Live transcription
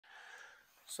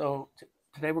So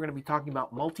today we're going to be talking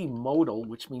about multimodal,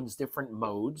 which means different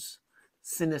modes,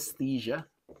 synesthesia.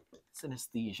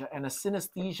 And a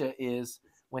synesthesia is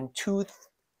when two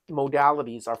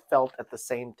modalities are felt at the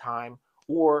same time,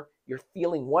 or you're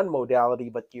feeling one modality,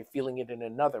 but you're feeling it in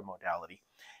another modality.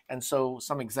 And so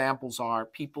some examples are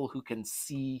people who can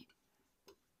see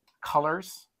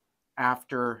colors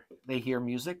after they hear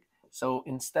music. So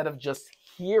instead of just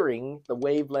hearing the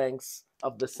wavelengths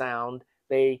of the sound,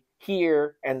 they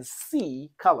hear and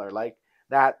see color, like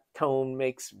that tone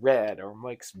makes red or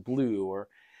makes blue,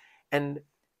 and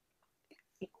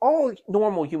all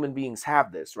normal human beings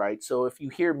have this, right? So if you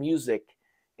hear music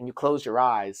and you close your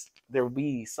eyes, there will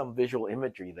be some visual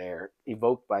imagery there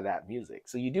evoked by that music.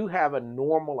 So you do have a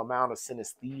normal amount of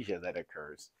synesthesia that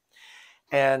occurs.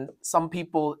 And some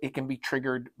people, it can be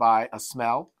triggered by a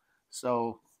smell.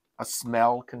 So a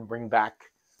smell can bring back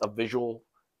a visual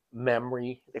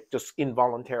memory. It just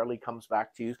involuntarily comes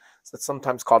back to you. So it's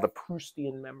sometimes called a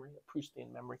Proustian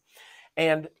memory,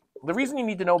 And the reason you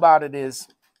need to know about it is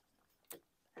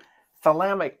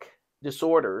thalamic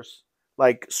disorders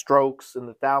like strokes in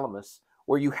the thalamus,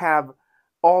 where you have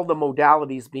all the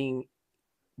modalities being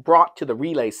brought to the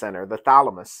relay center, the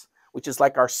thalamus, which is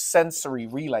like our sensory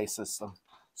relay system.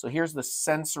 So here's the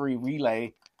sensory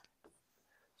relay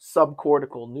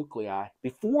subcortical nuclei.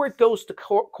 Before it goes to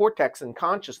cortex and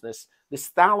consciousness, this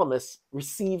thalamus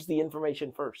receives the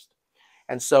information first.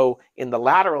 And so in the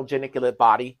lateral geniculate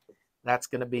body, that's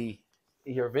going to be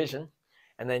your vision.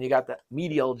 And then you got the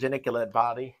medial geniculate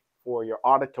body for your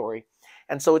auditory.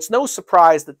 And so it's no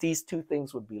surprise that these two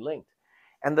things would be linked.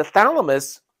 And the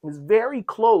thalamus is very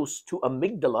close to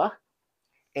amygdala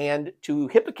and to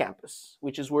hippocampus,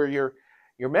 which is where your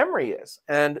memory is.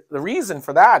 And the reason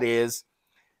for that is,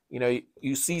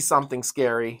 you see something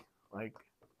scary, like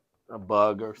a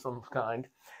bug or some kind,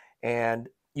 and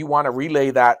you want to relay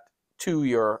that to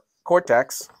your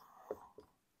cortex.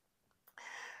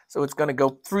 So it's going to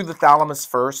go through the thalamus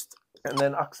first, and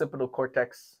then occipital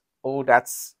cortex. Oh,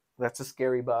 that's a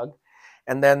scary bug.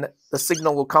 And then the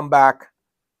signal will come back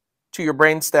to your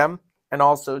brainstem and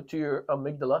also to your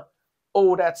amygdala.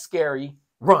 Oh, that's scary.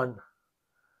 Run.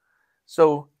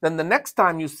 So then the next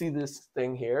time you see this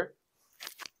thing here,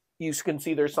 you can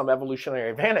see there's some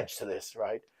evolutionary advantage to this,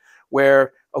 right?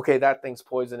 Where, okay, that thing's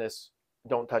poisonous.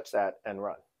 Don't touch that and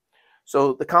run.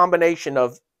 So the combination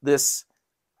of this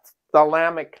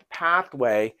thalamic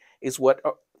pathway is what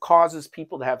causes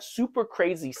people to have super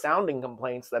crazy sounding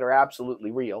complaints that are absolutely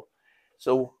real.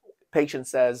 So patient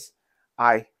says,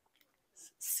 I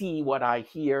see what I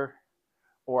hear,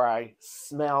 or I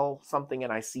smell something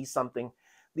and I see something.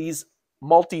 These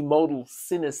multimodal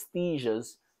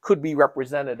synesthesias could be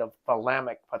representative of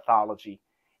thalamic pathology,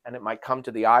 and it might come to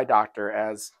the eye doctor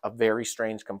as a very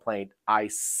strange complaint. I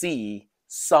see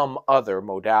some other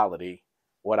modality,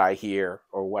 what I hear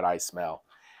or what I smell.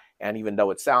 And even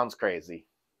though it sounds crazy,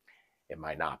 it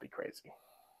might not be crazy.